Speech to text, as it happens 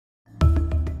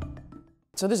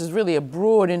So this is really a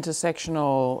broad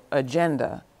intersectional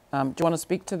agenda. Do you want to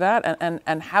speak to that?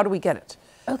 And how do we get it?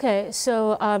 Okay,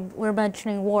 so we're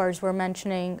mentioning wars, we're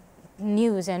mentioning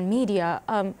news and media.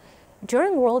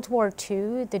 During World War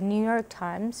II, the New York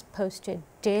Times posted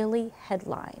daily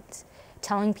headlines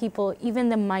telling people even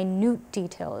the minute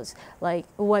details, like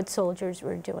what soldiers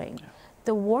were doing. Yeah.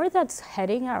 The war that's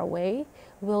heading our way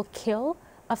will kill,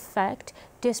 affect,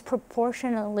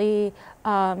 disproportionately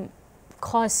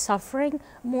cause suffering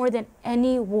more than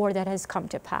any war that has come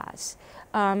to pass.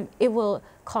 It will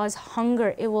cause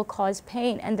hunger, it will cause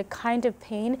pain, and the kind of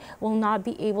pain will not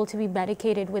be able to be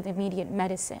medicated with immediate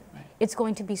medicine. Right. It's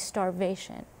going to be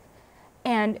starvation.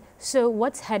 And so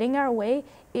what's heading our way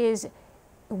is,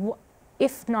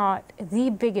 if not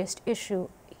the biggest issue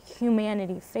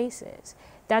humanity faces.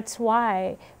 That's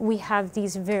why we have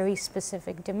these very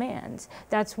specific demands.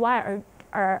 That's why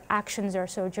our actions are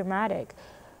so dramatic.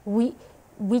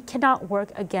 We cannot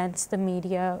work against the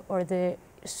media or the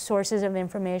sources of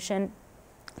information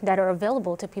that are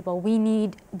available to people. We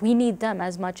need them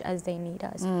as much as they need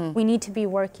us. We need to be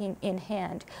working in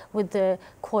hand with the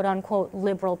quote-unquote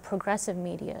liberal progressive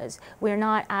medias. We're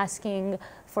not asking,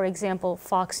 for example,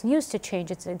 Fox News to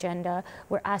change its agenda.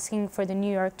 We're asking for the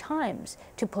New York Times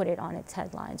to put it on its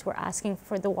headlines. We're asking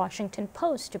for the Washington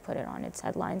Post to put it on its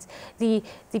headlines. The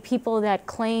people that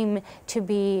claim to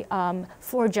be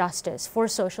for justice, for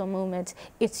social movements,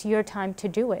 it's your time to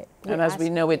do it. And as we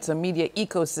know, it's a media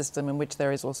ecosystem in which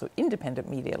there is also independent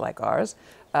media like ours.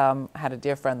 I had a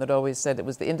dear friend that always said it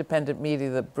was the independent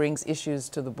media that brings issues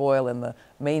to the boil and the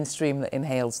mainstream that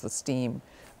inhales the steam.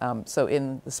 So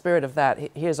in the spirit of that,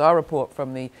 here's our report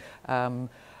from the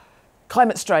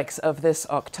climate strikes of this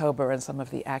October and some of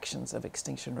the actions of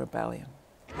Extinction Rebellion.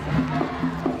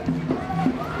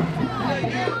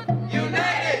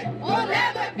 United, we'll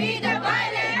never be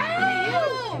divided.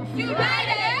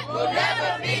 United, we'll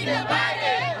never be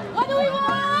divided. What do we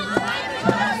want?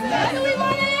 What do we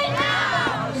want it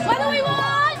now? What do we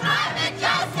want? Climate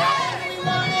justice. We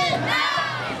want it now.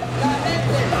 What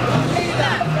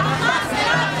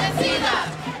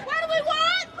do we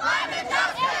want? Climate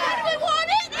justice. When do we want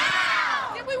it?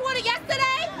 Now. Did we want it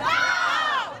yesterday? No.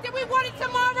 Did we want it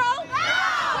tomorrow? No.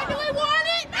 When do we want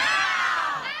it?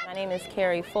 Now. My name is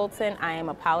Carrie Fulton. I am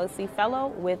a policy fellow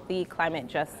with the Climate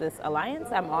Justice Alliance.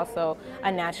 I'm also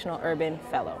a National Urban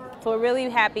Fellow. So we're really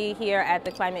happy here at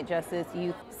the Climate Justice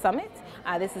Youth Summit.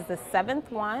 This is the 7th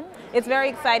one. It's very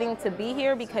exciting to be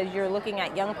here because you're looking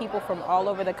at young people from all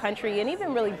over the country and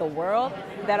even really the world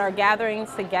that are gathering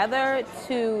together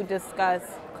to discuss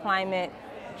climate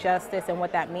justice and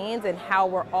what that means and how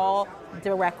we're all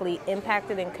directly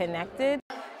impacted and connected.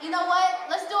 You know what?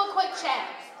 Let's do a quick chant.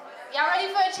 Y'all ready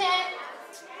for a chant?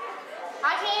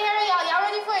 I can't hear y'all. Y'all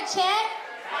ready for a chant?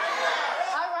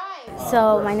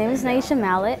 So my name is Ayisha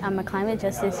Mallet. I'm a climate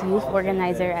justice youth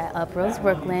organizer at Uprose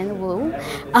Brooklyn, Woo.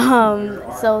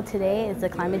 So today is the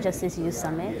Climate Justice Youth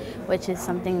Summit, which is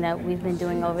something that we've been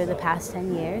doing over the past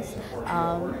 10 years.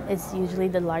 It's usually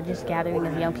the largest gathering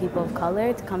of young people of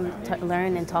color to come to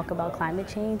learn and talk about climate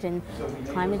change and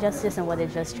climate justice and what a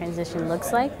just transition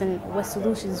looks like and what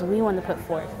solutions we want to put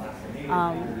forth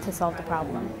to solve the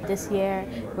problem. This year,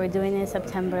 we're doing it in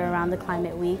September around the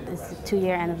Climate Week. It's the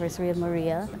 2-year anniversary of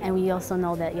Maria. And we also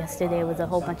know that yesterday was a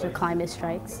whole bunch of climate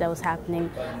strikes that was happening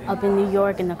up in New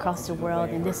York and across the world.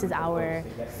 And this is our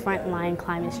frontline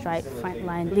climate strike,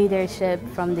 frontline leadership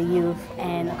from the youth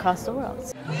and across the world.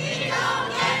 We don't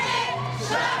get it.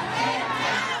 Shut it down.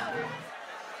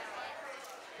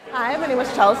 Hi, my name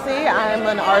is Chelsea. I'm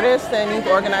an artist and youth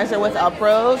organizer with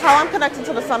Uprose. How I'm connected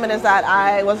to the summit is that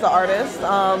I was the artist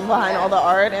behind all the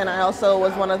art, and I also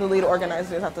was one of the lead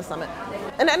organizers at the summit.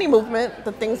 In any movement,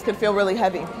 the things could feel really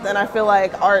heavy. And I feel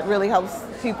like art really helps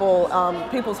people,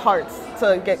 people's hearts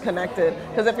to get connected.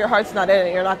 Because if your heart's not in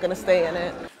it, you're not going to stay in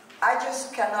it. I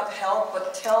just cannot help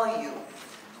but tell you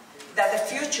that the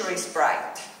future is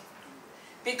bright.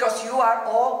 Because you are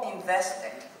all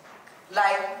invested,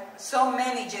 like so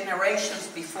many generations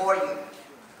before you,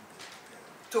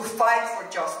 to fight for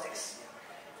justice.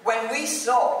 When we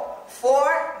saw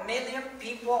 4 million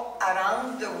people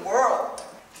around the world,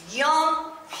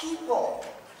 young people,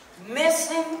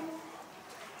 missing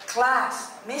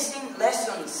class, missing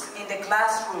lessons in the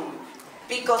classroom,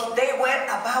 because they were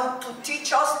about to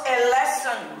teach us a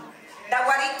lesson that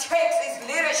what it takes is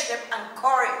leadership and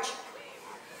courage.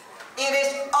 It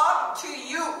is up to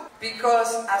you,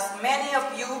 because as many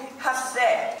of you have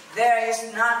said, there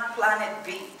is not planet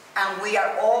B, and we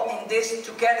are all in this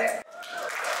together.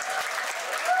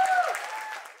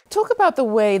 Talk about the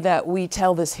way that we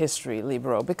tell this history,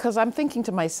 Libero, because I'm thinking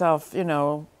to myself, you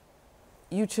know,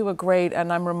 you two are great,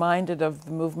 and I'm reminded of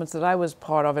the movements that I was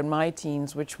part of in my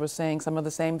teens, which were saying some of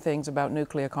the same things about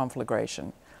nuclear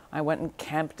conflagration. I went and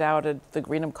camped out at the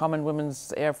Greenham Common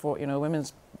Women's Air Force,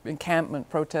 women's encampment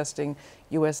protesting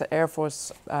U.S. Air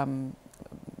Force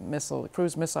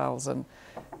cruise missiles, and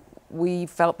we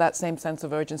felt that same sense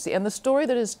of urgency. And the story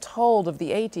that is told of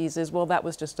the 80s is, well, that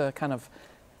was just a kind of,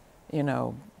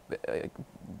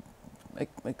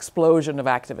 explosion of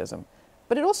activism.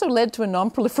 But it also led to a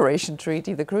non-proliferation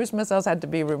treaty. The cruise missiles had to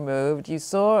be removed. You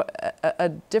saw a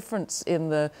difference in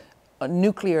the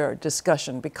nuclear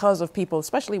discussion because of people,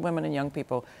 especially women and young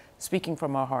people, speaking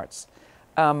from our hearts.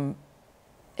 And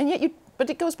yet, but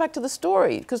it goes back to the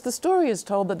story, because the story is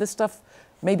told that this stuff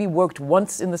maybe worked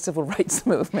once in the civil rights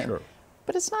movement. Sure.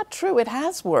 But it's not true. It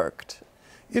has worked.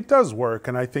 It does work,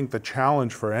 and I think the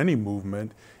challenge for any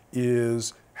movement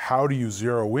is how do you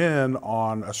zero in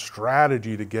on a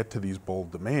strategy to get to these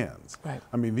bold demands? Right.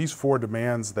 I mean, these 4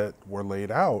 demands that were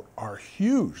laid out are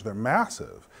huge. They're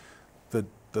massive.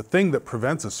 The thing that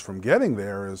prevents us from getting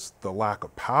there is the lack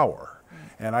of power.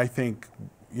 And I think,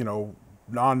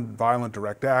 nonviolent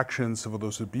direct action, civil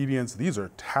disobedience, these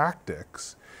are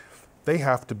tactics. They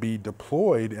have to be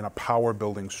deployed in a power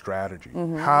building strategy.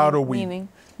 How do we?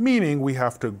 Meaning we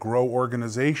have to grow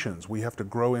organizations, we have to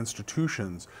grow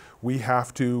institutions, we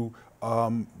have to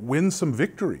win some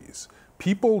victories.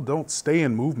 People don't stay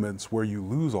in movements where you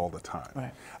lose all the time.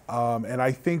 Right. And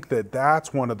I think that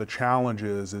that's one of the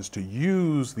challenges, is to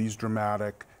use these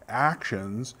dramatic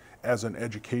actions as an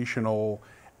educational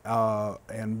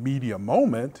and media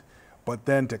moment. But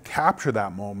then to capture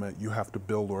that moment, you have to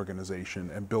build organization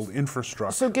and build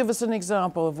infrastructure. So give us an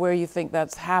example of where you think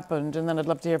that's happened, and then I'd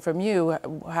love to hear from you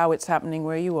how it's happening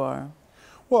where you are.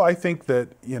 Well, I think that,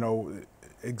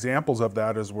 examples of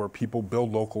that is where people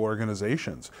build local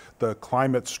organizations. The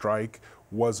climate strike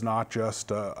was not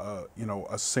just a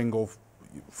single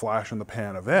flash in the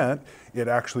pan event. It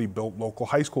actually built local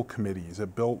high school committees.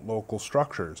 It built local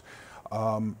structures.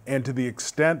 And to the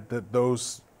extent that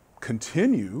those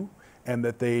continue, and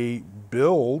that they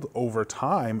build over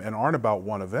time and aren't about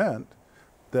one event,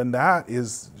 then that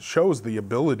shows the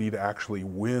ability to actually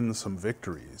win some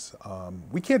victories.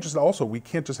 We can't just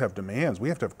have demands, we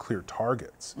have to have clear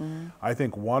targets. I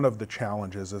think one of the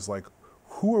challenges is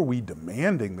who are we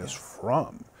demanding this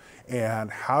from?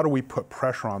 And how do we put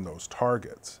pressure on those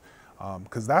targets?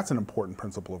 Because that's an important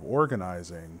principle of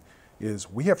organizing,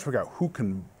 is we have to figure out who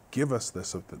can give us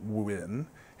this win,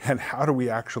 and how do we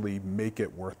actually make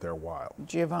it worth their while?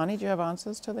 Giovanni, do you have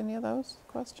answers to any of those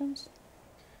questions?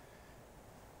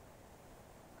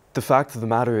 The fact of the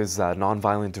matter is that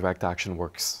nonviolent direct action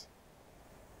works.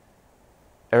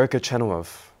 Erica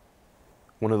Chenoweth,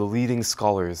 one of the leading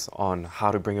scholars on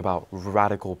how to bring about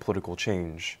radical political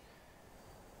change,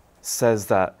 says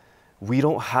that we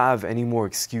don't have any more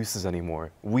excuses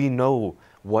anymore. We know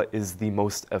what is the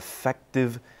most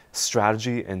effective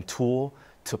strategy and tool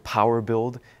to power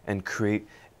build and create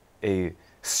a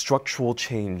structural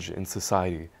change in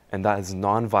society, and that is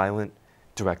nonviolent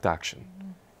direct action.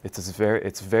 It's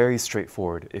very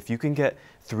straightforward. If you can get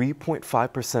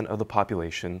 3.5% of the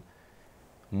population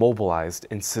mobilized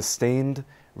in sustained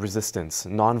resistance,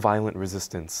 nonviolent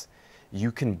resistance,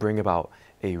 you can bring about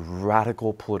a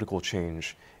radical political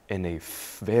change in a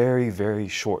very, very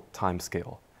short time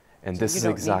scale. And so this is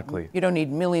exactly... You don't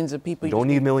need millions of people. You don't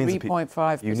need millions of people.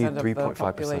 3.5% of the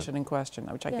population in question,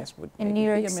 which I guess would in New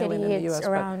York City, it's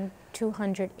around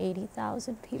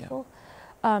 280,000 people.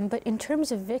 But in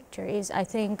terms of victories, I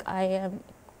think I am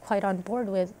quite on board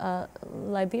with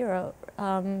Libero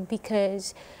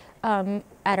because at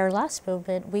our last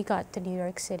movement, we got the New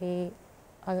York City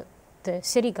the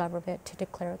city government to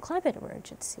declare a climate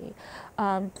emergency.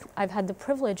 I've had the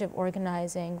privilege of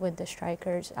organizing with the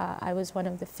strikers. I was one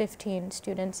of the 15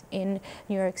 students in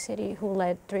New York City who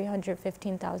led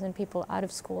 315,000 people out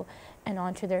of school and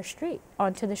onto the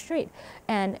street.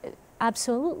 And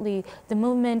absolutely, the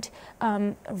movement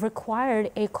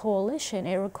required a coalition.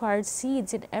 It required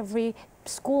seeds in every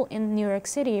school in New York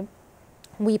City.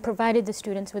 We provided the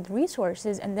students with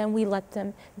resources, and then we let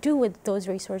them do with those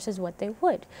resources what they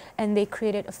would. And they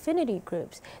created affinity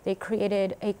groups. They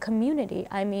created a community.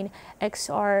 I mean,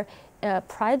 XR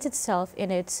prides itself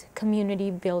in its community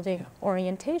building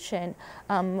orientation.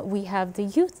 We have the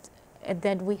youth, and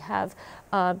then we have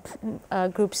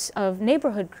groups of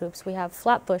neighborhood groups. We have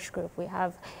Flatbush group. We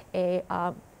have a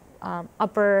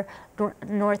Upper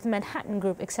North Manhattan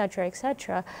group, et cetera, et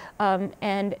cetera.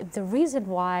 And the reason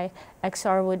why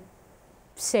XR would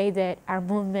say that our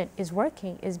movement is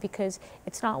working is because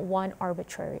it's not one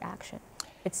arbitrary action.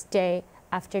 It's day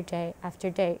after day after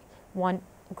day. One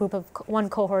one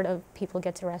cohort of people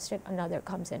gets arrested, another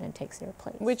comes in and takes their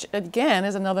place. Which again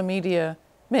is another media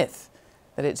myth,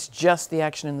 that it's just the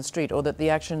action in the street, or that the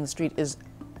action in the street is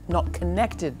not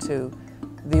connected to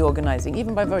the organizing,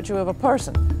 even by virtue of a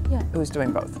person who's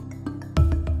doing both.